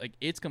it, because like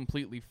it's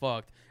completely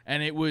fucked,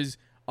 and it was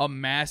a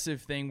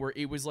massive thing where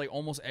it was like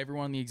almost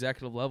everyone on the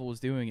executive level was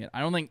doing it.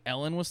 I don't think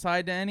Ellen was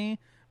tied to any,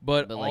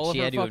 but all like of she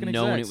her had to have fucking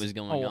known execs. it was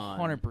going on.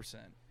 100%.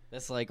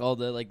 That's like all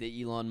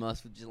the Elon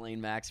Musk with Ghislaine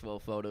Maxwell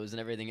photos and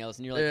everything else,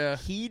 and you're like,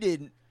 he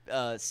didn't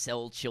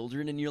sell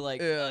children, and you're like,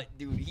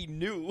 dude, he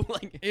knew,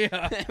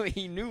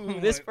 he knew who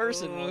this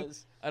person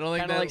was. I don't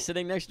think kind of like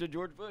sitting next to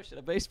George Bush at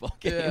a baseball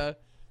game. Yeah,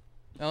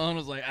 Ellen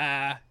was like,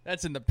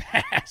 that's in the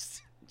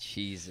past.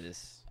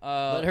 Jesus,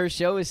 but her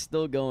show is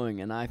still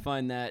going, and I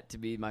find that to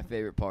be my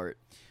favorite part.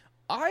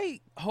 I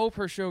hope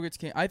her show gets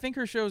canceled. I think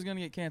her show is going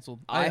to get canceled.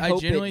 I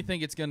genuinely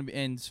think it's going to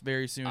end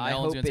very soon.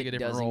 Ellen's going to take a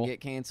different role. I hope it doesn't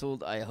get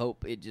canceled. I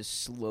hope it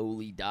just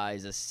slowly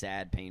dies a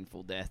sad,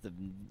 painful death of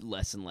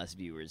less and less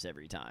viewers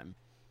every time.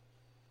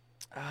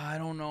 I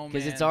don't know, man.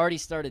 Because it's already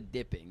started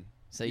dipping.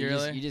 So you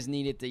really? just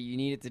need it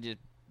to just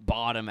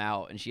bottom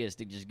out, and she has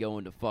to just go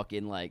into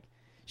fucking like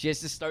she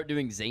has to start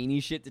doing zany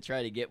shit to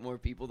try to get more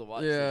people to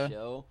watch the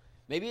show.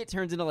 Maybe it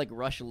turns into like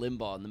Rush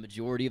Limbaugh, and the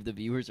majority of the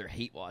viewers are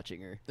hate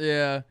watching her.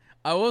 Yeah,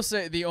 I will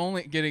say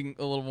getting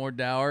a little more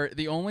dour.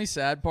 The only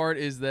sad part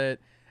is that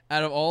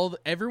out of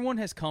everyone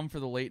has come for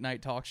the late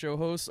night talk show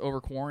hosts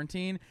over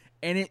quarantine,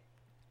 and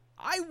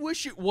I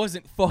wish it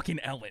wasn't fucking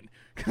Ellen,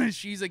 because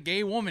she's a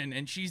gay woman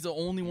and she's the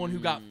only one who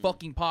got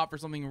fucking popped for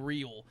something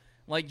real.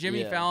 Like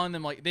Jimmy Fallon,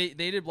 them like they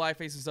did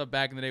blackface and stuff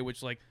back in the day,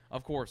 which like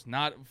of course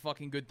not a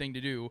fucking good thing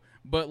to do,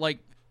 but like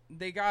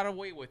they got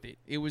away with it.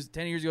 It was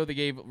 10 years ago. They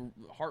gave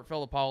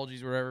heartfelt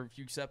apologies or whatever. If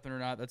you accept them or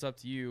not, that's up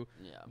to you.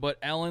 Yeah. But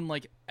Ellen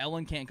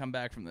can't come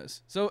back from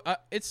this. So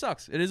it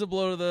sucks. It is a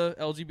blow to the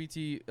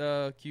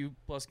LGBTQ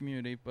plus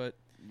community, but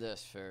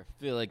that's fair.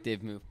 I feel like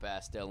they've moved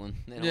past Ellen.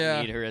 They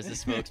don't need her as a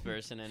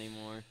spokesperson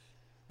anymore.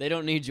 They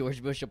don't need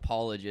George Bush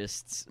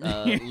apologists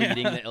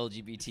leading the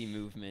LGBT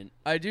movement.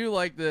 I do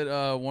like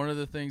that one of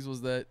the things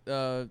was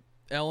that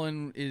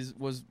Ellen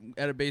was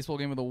at a baseball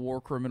game with a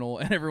war criminal,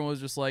 and everyone was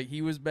just like,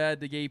 he was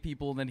bad to gay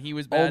people, and then he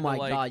was bad to, like...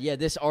 Oh, my God. Yeah,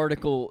 this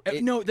article...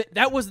 No,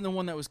 that wasn't the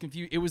one that was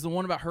confused. It was the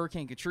one about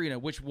Hurricane Katrina,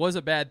 which was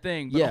a bad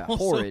thing. But also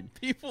horrid.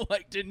 People,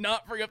 like, did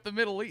not bring up the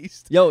Middle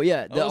East. Yo,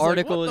 yeah. The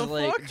article was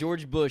like,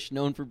 George Bush,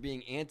 known for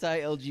being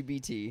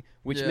anti-LGBT,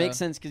 which makes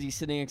sense because he's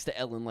sitting next to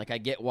Ellen. Like, I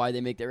get why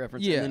they make that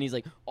reference. Yeah. And then he's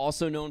like,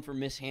 also known for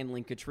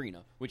mishandling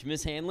Katrina, which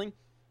mishandling,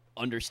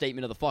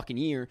 understatement of the fucking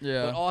year.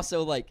 Yeah. But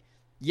also, like,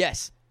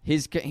 yes...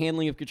 His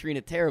handling of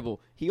Katrina, terrible.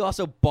 He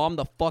also bombed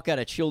the fuck out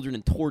of children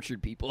and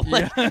tortured people.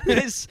 Like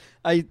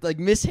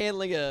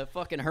mishandling a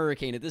fucking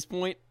hurricane. At this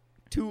point,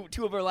 two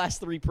of our last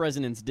 3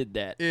 presidents did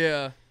that.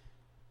 Yeah.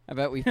 I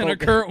bet we. And our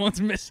current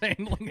one's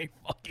mishandling a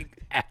fucking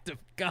act of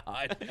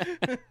God.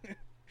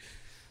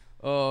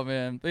 Oh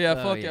man, but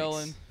yeah, fuck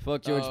Ellen.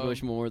 Fuck George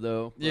Bush more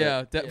though.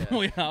 Yeah,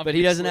 definitely. Yeah. But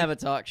he doesn't have a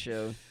talk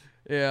show.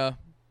 Yeah.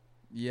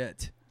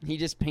 Yet. He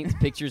just paints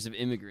pictures of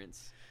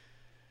immigrants.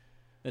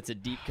 That's a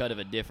deep cut of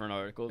a different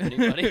article.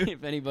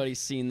 If anybody's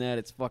seen that,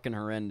 it's fucking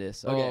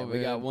horrendous. Okay,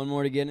 we got one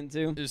more to get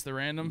into. Is the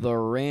random? The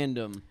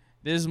random.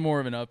 This is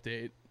more of an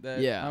update.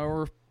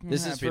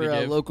 This is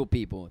for local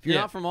people. If you're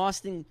not from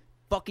Austin,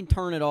 fucking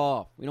turn it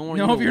off. We don't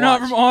want to. No, if you're not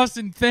from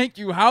Austin, thank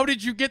you. How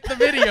did you get the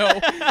video?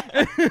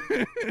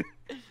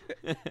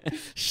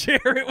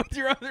 Share it with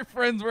your other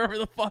friends wherever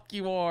the fuck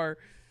you are.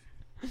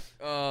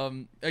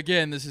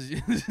 Again, this is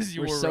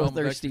your. We're so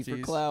thirsty for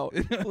clout.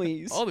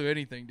 Please, I'll do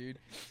anything, dude.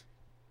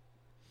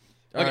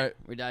 All right.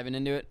 We're diving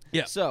into it?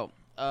 Yeah. So,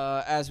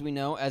 as we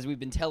know, as we've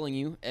been telling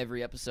you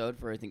every episode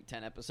for, I think,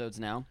 10 episodes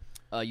now,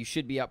 you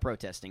should be out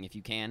protesting if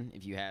you can,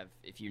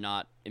 if you're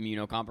not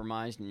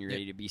immunocompromised and you're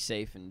ready to be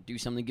safe and do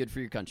something good for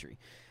your country.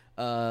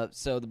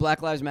 So the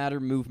Black Lives Matter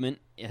movement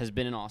has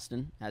been in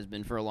Austin, has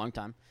been for a long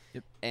time.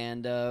 Yep.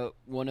 And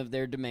one of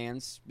their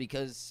demands,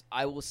 because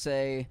I will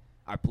say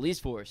our police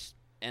force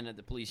and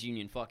the police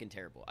union fucking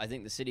terrible. I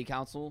think the city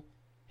council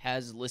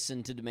has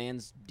listened to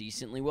demands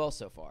decently well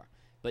so far.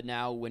 But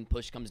now when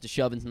push comes to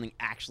shove and something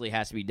actually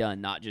has to be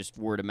done, not just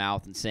word of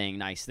mouth and saying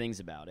nice things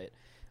about it,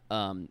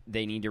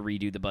 they need to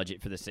redo the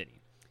budget for the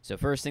city. So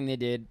first thing they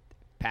did,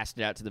 passed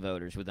it out to the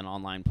voters with an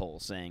online poll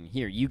saying,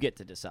 here, you get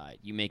to decide.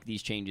 You make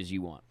these changes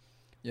you want.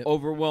 Yep.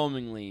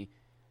 Overwhelmingly,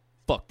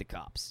 fuck the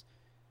cops.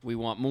 We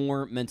want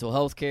more mental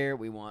health care.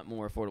 We want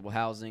more affordable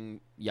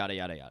housing, yada,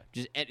 yada, yada.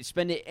 Just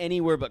spend it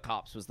anywhere but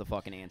cops was the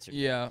fucking answer.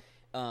 Yeah.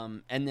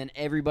 And then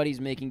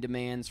everybody's making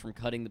demands from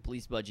cutting the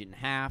police budget in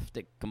half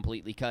to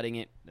completely cutting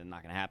it. That's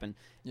not going to happen.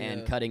 Yeah.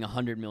 And cutting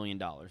 $100 million,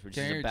 which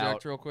Can I is interject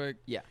about... real quick?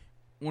 Yeah.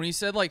 When he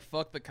said, like,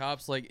 fuck the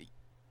cops, like...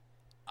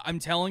 I'm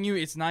telling you,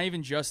 it's not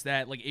even just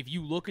that. Like, if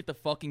you look at the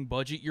fucking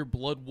budget, your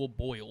blood will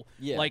boil.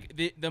 Yeah. Like,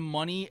 the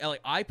money,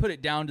 like, I put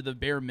it down to the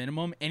bare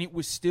minimum, and it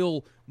was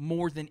still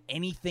more than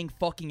anything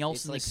fucking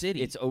else in the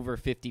city. It's over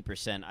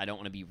 50%. I don't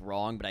want to be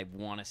wrong, but I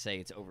want to say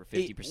it's over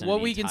 50%.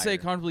 What we can say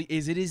comfortably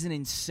is it is an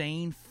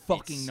insane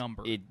fucking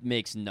number. It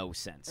makes no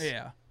sense.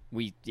 Yeah.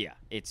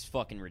 It's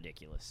fucking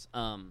ridiculous.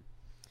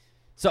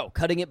 So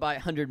cutting it by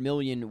 $100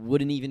 million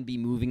wouldn't even be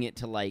moving it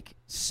to like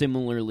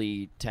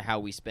similarly to how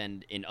we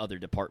spend in other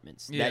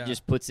departments. Yeah. That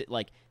just puts it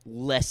like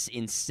less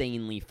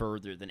insanely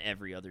further than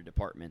every other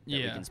department that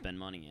we Yeah. can spend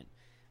money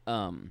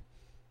in.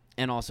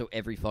 And also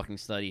every fucking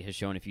study has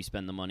shown if you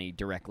spend the money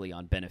directly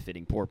on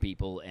benefiting poor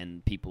people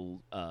and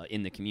people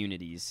in the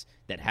communities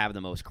that have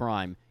the most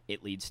crime,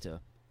 it leads to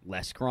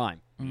less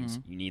crime. Means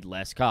you need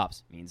less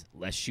cops. Means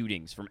less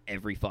shootings from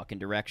every fucking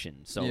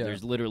direction. So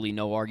there's literally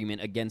no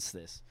argument against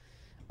this.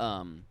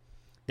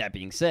 That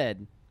being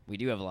said, we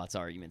do have lots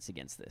of arguments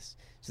against this.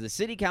 So the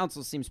city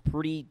council seems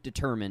pretty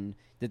determined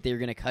that they're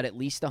going to cut at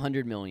least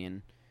 $100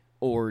 million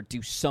or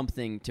do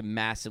something to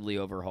massively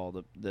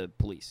overhaul the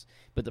police.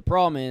 But the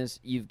problem is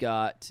you've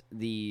got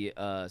the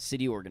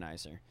city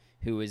organizer,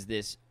 who is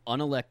this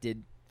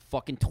unelected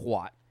fucking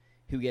twat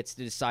who gets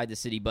to decide the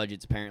city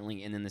budgets,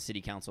 apparently, and then the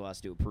city council has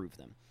to approve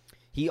them.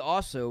 He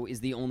also is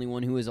the only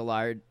one who is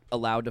allowed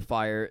to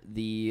fire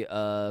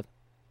the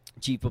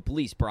chief of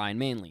police, Brian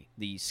Manley,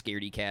 the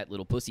scaredy cat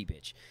little pussy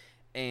bitch.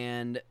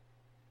 And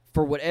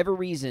for whatever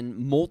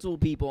reason, multiple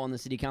people on the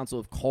city council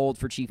have called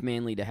for Chief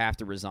Manley to have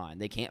to resign.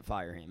 They can't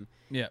fire him.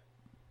 Yeah.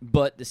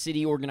 But the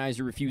city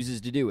organizer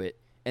refuses to do it,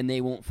 and they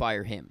won't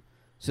fire him.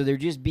 So they're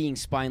just being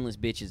spineless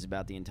bitches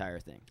about the entire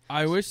thing.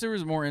 I wish there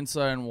was more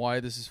insight on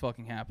why this is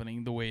fucking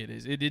happening the way it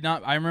is. It did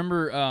not. I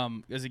remember,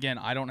 because again,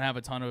 I don't have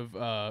a ton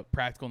of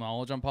practical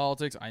knowledge on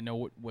politics. I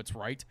know what's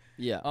right.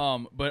 Yeah.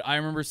 But I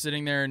remember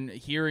sitting there and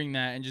hearing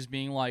that and just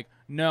being like,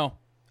 no,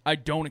 I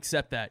don't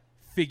accept that.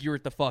 Figure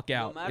it the fuck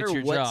out. No matter it's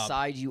your what job.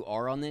 side you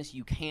are on this,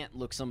 you can't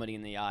look somebody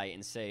in the eye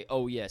and say,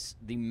 oh, yes,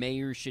 the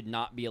mayor should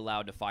not be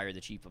allowed to fire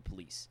the chief of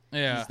police.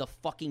 Yeah. He's the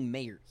fucking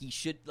mayor. He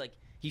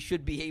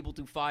should be able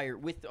to fire,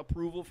 with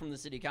approval from the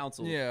city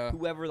council,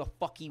 whoever the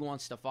fuck he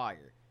wants to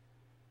fire.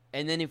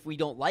 And then if we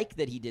don't like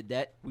that he did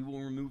that, we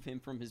will remove him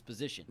from his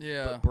position.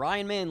 Yeah. But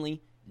Brian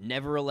Manley,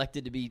 never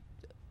elected to be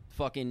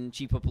fucking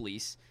chief of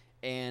police,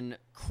 and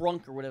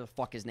Crunk, or whatever the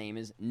fuck his name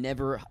is,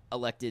 never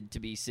elected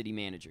to be city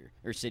manager,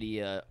 or city,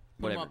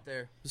 Put whatever. them up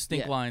there. The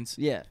stink lines.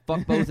 Yeah,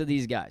 fuck both of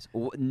these guys.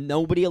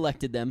 Nobody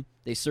elected them.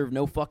 They serve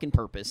no fucking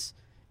purpose.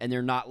 And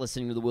they're not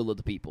listening to the will of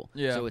the people.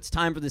 Yeah. So it's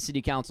time for the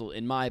city council,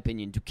 in my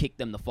opinion, to kick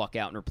them the fuck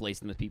out and replace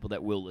them with people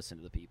that will listen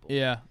to the people.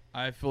 Yeah,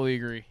 I fully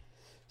agree.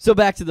 So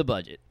back to the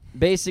budget.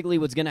 Basically,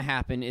 what's going to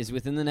happen is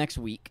within the next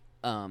week,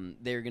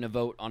 they're going to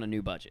vote on a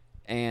new budget.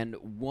 And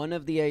one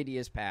of the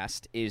ideas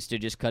passed is to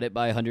just cut it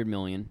by $100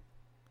 million.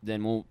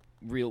 Then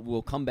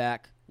we'll come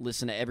back,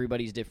 listen to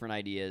everybody's different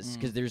ideas,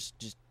 because there's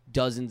just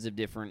dozens of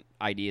different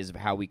ideas of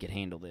how we could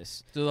handle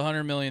this. So the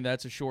 $100 million,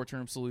 that's a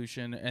short-term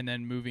solution, and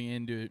then moving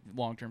into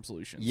long-term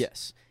solutions.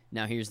 Yes.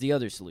 Now here's the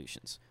other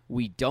solutions.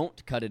 We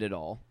don't cut it at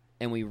all,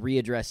 and we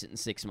readdress it in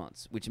 6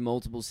 months, which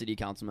multiple city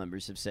council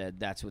members have said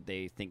that's what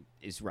they think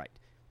is right.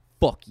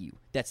 Fuck you.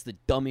 That's the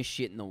dumbest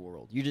shit in the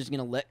world. You're just going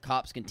to let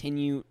cops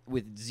continue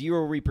with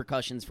zero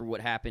repercussions for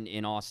what happened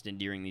in Austin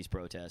during these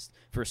protests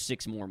for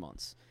 6 more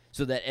months,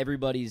 so that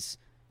everybody's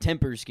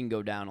tempers can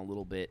go down a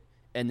little bit,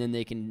 and then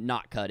they can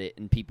not cut it,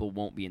 and people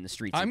won't be in the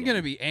streets. I'm going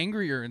to be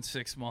angrier in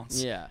 6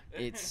 months. Yeah,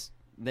 it's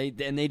they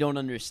don't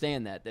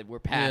understand that we're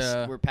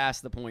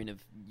past the point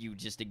of you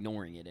just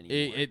ignoring it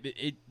anymore.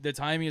 The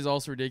timing is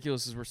also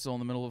ridiculous, as we're still in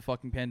the middle of a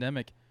fucking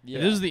pandemic. Yeah.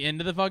 If this is the end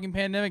of the fucking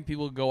pandemic,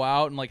 people go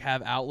out and like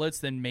have outlets,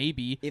 then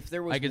maybe if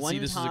there was I could one see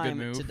this as a good time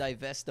move. to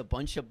divest a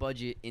bunch of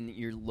budget in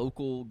your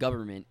local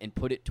government and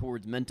put it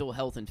towards mental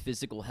health and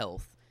physical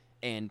health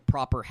and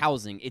proper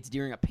housing, it's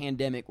during a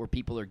pandemic where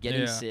people are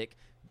getting sick,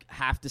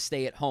 have to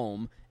stay at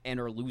home and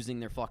are losing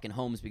their fucking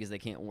homes because they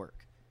can't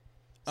work.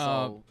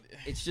 So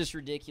it's just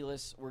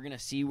ridiculous. We're going to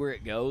see where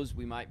it goes.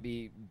 We might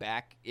be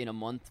back in a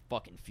month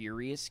fucking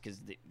furious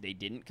because they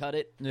didn't cut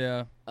it.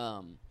 Yeah.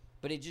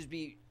 But it'd just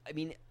be, I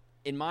mean,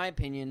 in my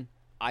opinion,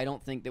 I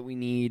don't think that we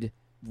need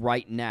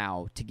right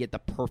now to get the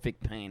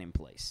perfect plan in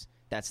place.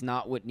 That's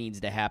not what needs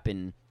to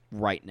happen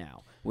right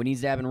now. What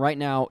needs to happen right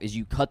now is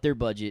you cut their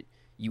budget,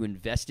 you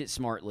invest it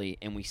smartly,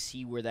 and we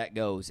see where that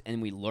goes,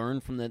 and we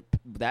learn from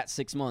that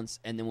 6 months,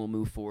 and then we'll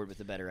move forward with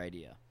a better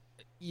idea.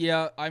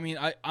 Yeah, I mean,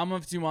 I'm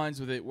of two minds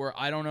with it, where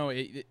I don't know,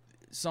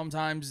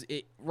 sometimes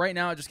right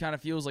now it just kind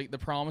of feels like the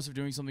promise of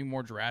doing something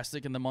more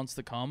drastic in the months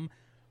to come.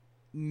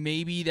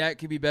 Maybe that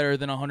could be better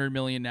than $100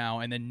 million now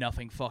and then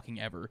nothing fucking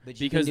ever.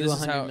 But you can do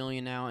 $100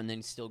 million now and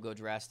then still go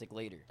drastic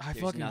later. There's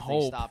fucking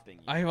hope. Stopping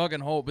you. I fucking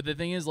hope. But the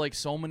thing is, like,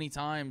 so many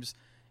times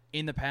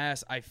in the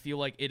past, I feel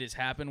like it has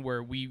happened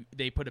where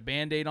they put a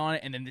Band-Aid on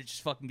it and then it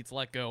just fucking gets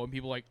let go and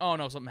people are like, oh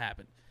no, something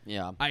happened.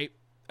 Yeah.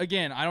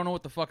 Again, I don't know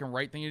what the fucking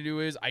right thing to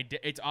do is.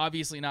 It's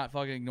obviously not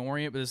fucking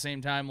ignoring it, but at the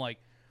same time, like,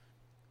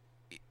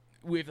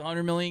 if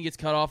 $100 million gets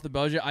cut off the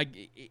budget,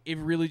 it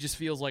really just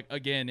feels like,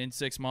 again, in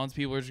 6 months,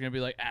 people are just going to be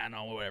like,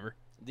 no, whatever.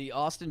 The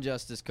Austin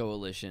Justice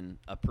Coalition,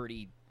 a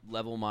pretty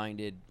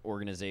level-minded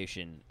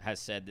organization, has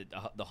said that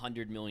the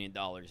 $100 million,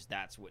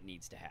 that's what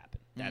needs to happen.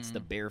 That's the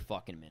bare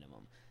fucking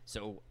minimum.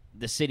 So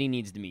the city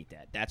needs to meet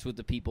that. That's what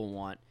the people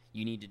want.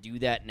 You need to do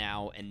that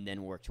now and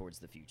then work towards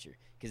the future.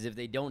 Because if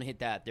they don't hit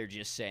that, they're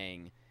just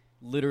saying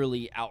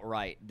literally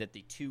outright that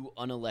the 2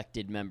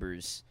 unelected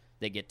members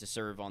that get to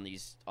serve on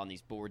these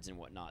boards and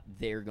whatnot,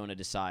 they're going to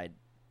decide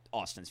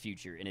Austin's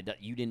future, and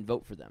you didn't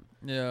vote for them.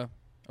 Yeah.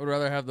 I would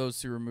rather have those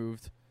 2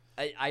 removed.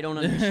 I don't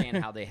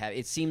understand how they have.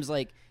 It seems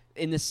like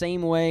in the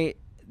same way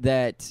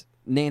that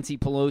Nancy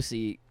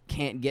Pelosi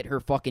can't get her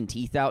fucking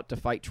teeth out to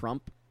fight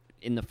Trump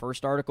in the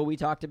first article we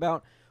talked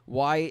about,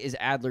 why is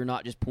Adler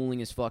not just pulling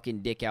his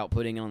fucking dick out,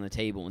 putting it on the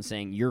table, and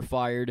saying, you're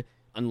fired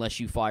unless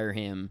you fire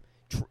him?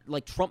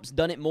 Like, Trump's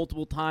done it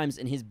multiple times,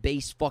 and his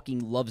base fucking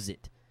loves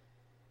it.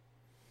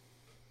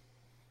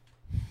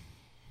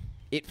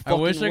 I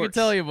wish I could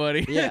tell you,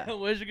 buddy. Yeah. I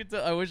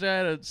wish I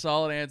had a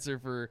solid answer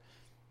for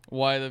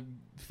why the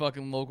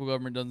fucking local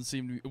government doesn't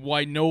seem to be,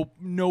 why no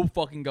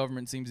fucking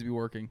government seems to be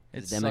working.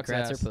 It's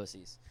Democrats are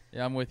pussies.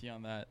 Yeah, I'm with you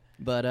on that.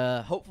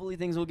 But hopefully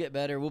things will get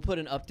better. We'll put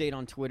an update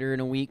on Twitter in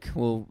a week.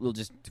 We'll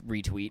just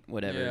retweet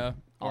whatever. Yeah.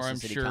 Or Austin I'm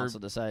City sure Council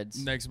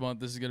decides. Next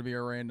month this is going to be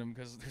a random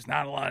because there's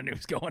not a lot of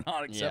news going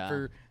on except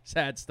for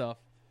sad stuff.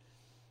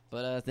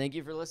 But thank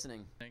you for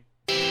listening. Thanks.